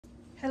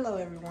Hello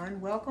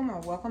everyone,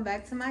 welcome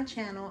back to my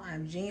channel.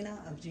 I'm Gina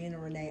of Gina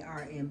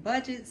R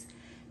Budgets,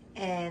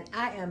 and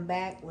I am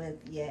back with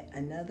yet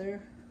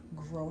another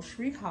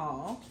grocery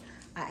haul.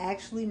 I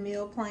actually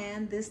meal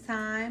planned this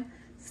time,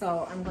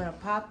 so I'm going to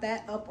pop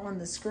that up on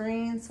the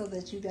screen so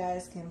that you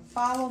guys can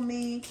follow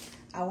me.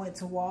 I went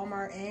to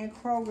Walmart and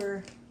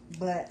Kroger,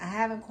 but I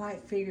haven't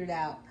quite figured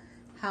out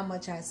how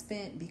much I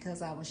spent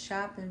because I was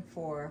shopping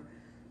for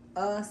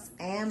us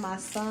and my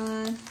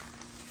son,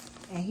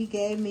 and he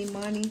gave me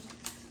money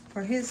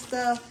for his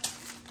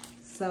stuff,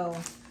 so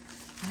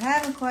I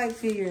haven't quite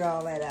figured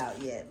all that out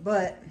yet,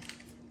 but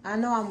I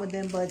know I'm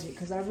within budget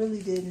because I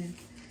really didn't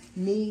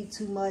need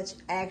too much.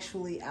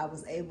 Actually, I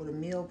was able to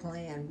meal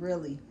plan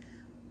really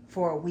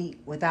for a week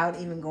without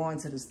even going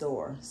to the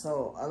store.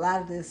 So a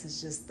lot of this is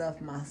just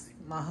stuff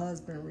my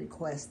husband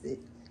requested,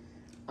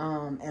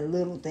 and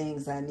little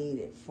things I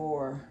needed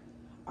for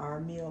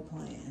our meal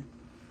plan.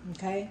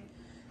 Okay,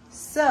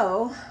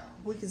 so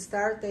we can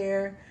start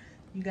there.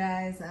 You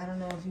guys, I don't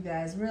know if you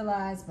guys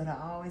realize, but I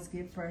always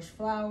get fresh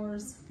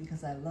flowers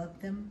because I love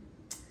them.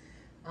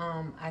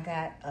 I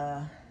got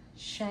a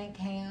shank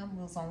ham.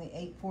 It was only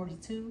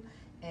 $8.42,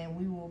 and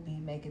we will be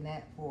making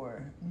that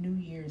for New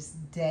Year's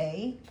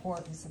Day.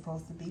 Pork is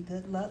supposed to be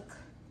good luck.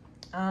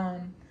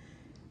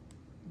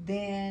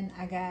 Then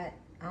I got,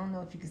 I don't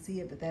know if you can see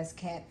it, but that's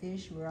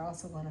catfish. We're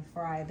also going to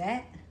fry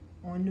that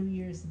on New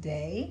Year's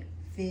Day.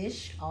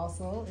 Fish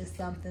also is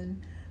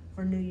something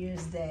for New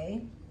Year's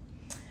Day.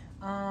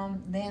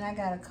 Then I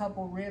got a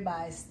couple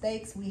ribeye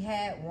steaks. We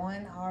had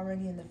one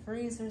already in the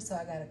freezer, so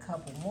I got a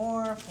couple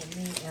more for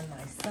me and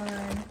my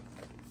son.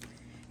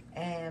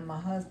 And my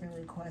husband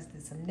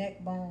requested some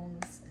neck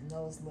bones, and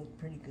those look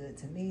pretty good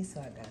to me,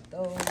 so I got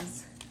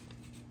those.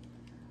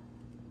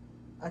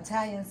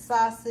 Italian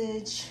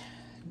sausage.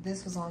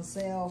 This was on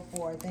sale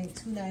for, I think,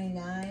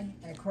 $2.99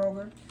 at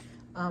Kroger.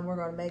 We're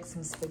going to make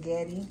some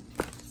spaghetti.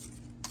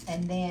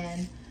 And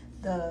then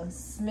the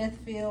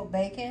Smithfield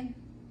bacon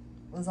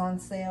was on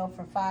sale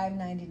for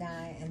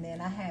 $5.99, and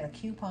then I had a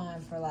coupon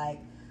for like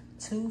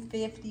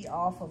 $2.50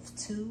 off of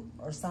 2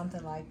 or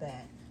something like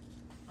that.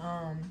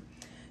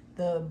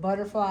 The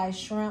butterfly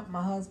shrimp,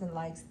 my husband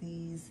likes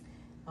these.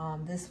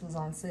 This was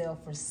on sale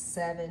for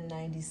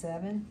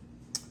 $7.97.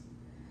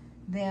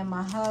 Then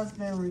my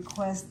husband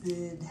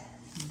requested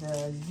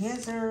the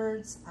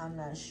gizzards. I'm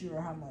not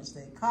sure how much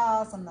they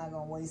cost. I'm not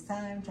gonna waste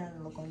time trying to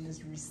look on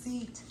this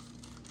receipt.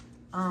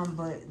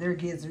 But they're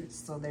gizzards,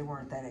 so they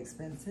weren't that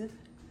expensive.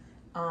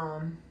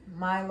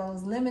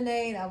 Milo's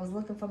lemonade. I was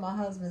looking for my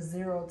husband's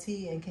zero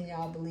tea, and can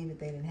y'all believe it,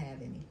 they didn't have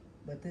any.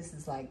 But this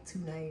is like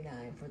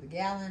 $2.99 for the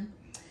gallon.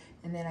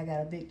 And then I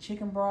got a big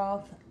chicken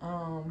broth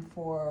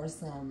for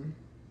some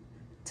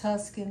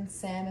Tuscan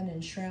salmon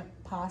and shrimp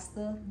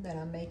pasta that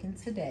I'm making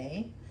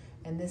today.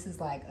 And this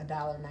is like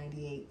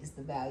 $1.98 is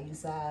the value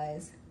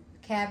size.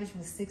 Cabbage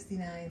was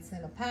 69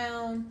 cents a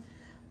pound.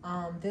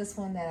 This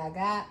one that I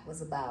got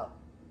was about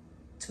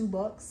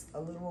 $2, a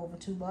little over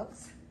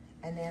 $2.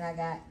 And then I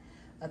got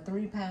a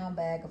 3-pound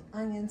bag of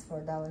onions for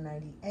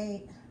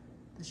 $1.98.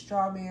 The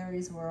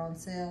strawberries were on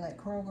sale at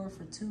Kroger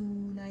for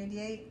 $2.98.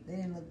 They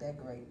didn't look that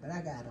great, but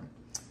I got them.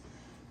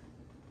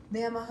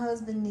 Then my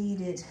husband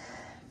needed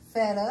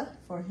feta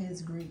for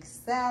his Greek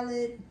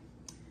salad.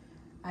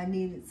 I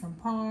needed some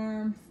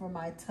parm for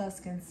my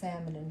Tuscan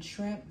salmon and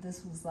shrimp.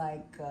 This was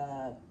like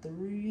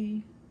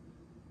three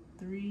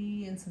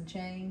and some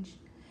change.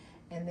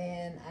 And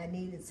then I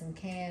needed some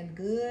canned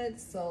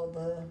goods. So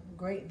the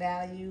great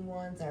value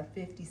ones are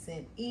 50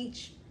 cents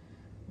each.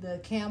 The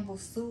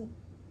Campbell's soup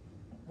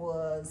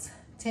was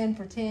 10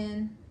 for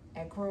 10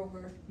 at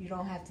Kroger. You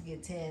don't have to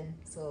get 10,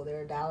 so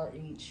they're $1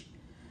 each.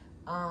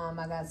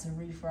 I got some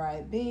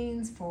refried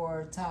beans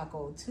for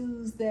Taco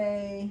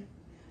Tuesday.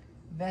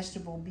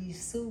 Vegetable beef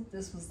soup.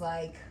 This was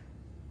like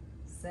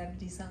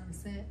 70-something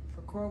cents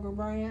for Kroger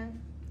brand.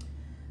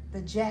 The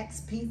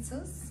Jack's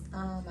pizzas,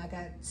 I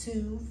got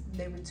 2.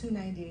 They were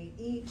 $2.98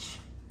 each.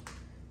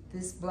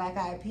 This black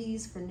eyed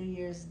peas for New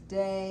Year's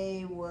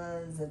Day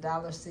was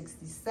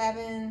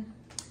 $1.67.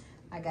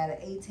 I got an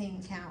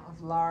 18 count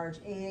of large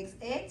eggs.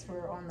 Eggs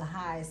were on the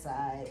high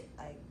side,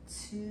 like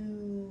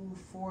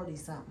 $2.40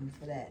 something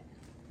for that.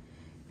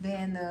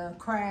 Then the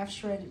Kraft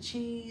shredded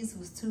cheese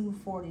was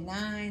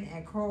 $2.49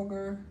 at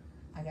Kroger.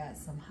 I got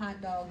some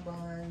hot dog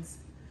buns.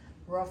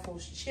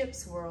 Ruffles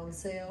chips were on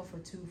sale for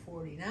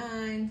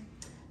 $2.49.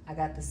 I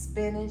got the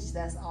spinach.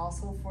 That's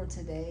also for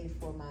today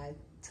for my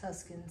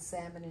Tuscan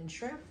salmon and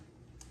shrimp.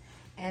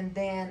 And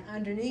then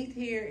underneath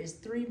here is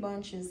 3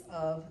 bunches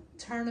of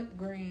turnip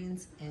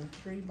greens and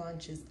 3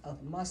 bunches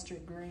of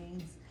mustard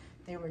greens.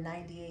 They were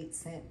 98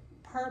 cents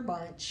per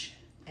bunch,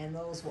 and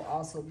those will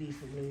also be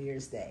for New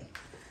Year's Day.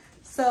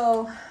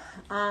 So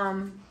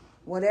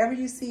whatever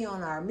you see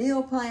on our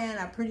meal plan,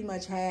 I pretty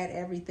much had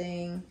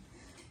everything.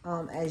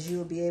 As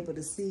you'll be able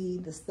to see,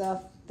 the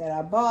stuff that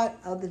I bought,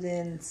 other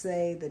than,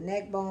 say, the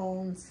neck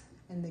bones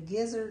and the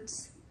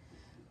gizzards,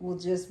 will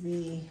just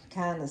be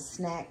kind of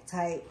snack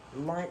type,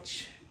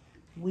 lunch,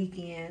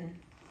 weekend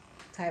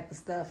type of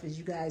stuff. As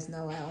you guys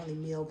know, I only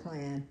meal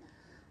plan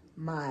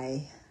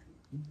my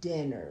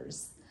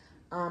dinners.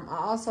 I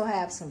also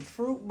have some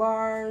fruit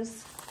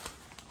bars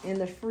in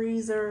the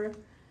freezer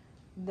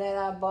that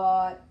I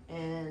bought,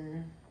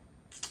 and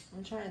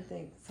I'm trying to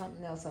think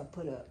something else I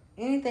put up.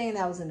 Anything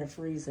that was in the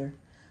freezer,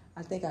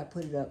 I think I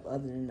put it up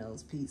other than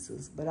those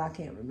pizzas, but I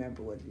can't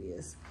remember what it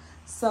is.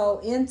 So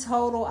in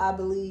total, I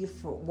believe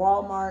for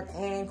Walmart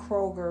and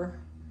Kroger,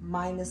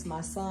 minus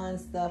my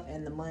son's stuff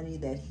and the money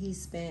that he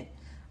spent,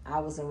 I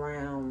was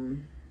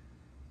around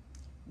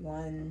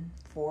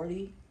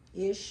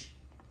 $140-ish,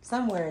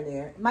 somewhere in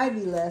there. It might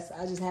be less.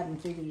 I just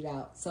haven't figured it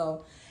out.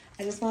 So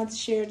I just wanted to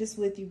share this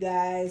with you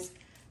guys.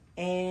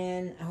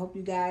 And I hope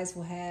you guys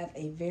will have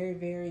a very,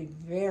 very,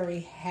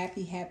 very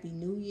happy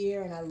new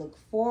year. And I look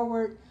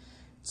forward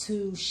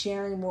to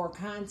sharing more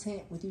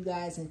content with you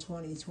guys in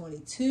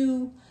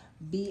 2022.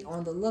 Be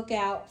on the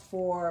lookout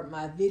for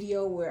my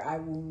video where I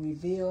will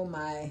reveal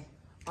my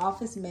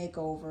office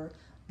makeover,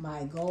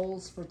 my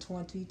goals for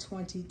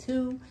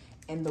 2022,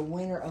 and the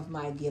winner of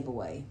my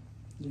giveaway.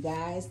 You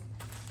guys,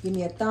 give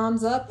me a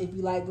thumbs up if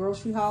you like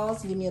grocery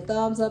hauls. Give me a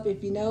thumbs up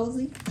if you're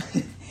nosy.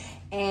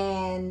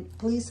 And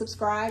please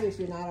subscribe if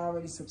you're not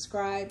already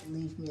subscribed.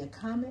 Leave me a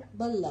comment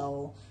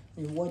below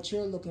and what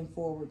you're looking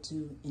forward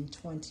to in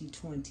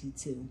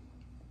 2022.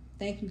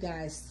 Thank you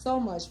guys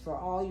so much for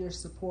all your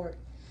support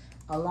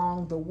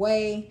along the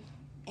way,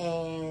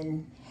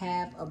 and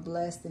have a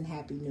blessed and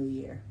happy new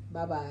year.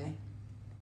 Bye-bye.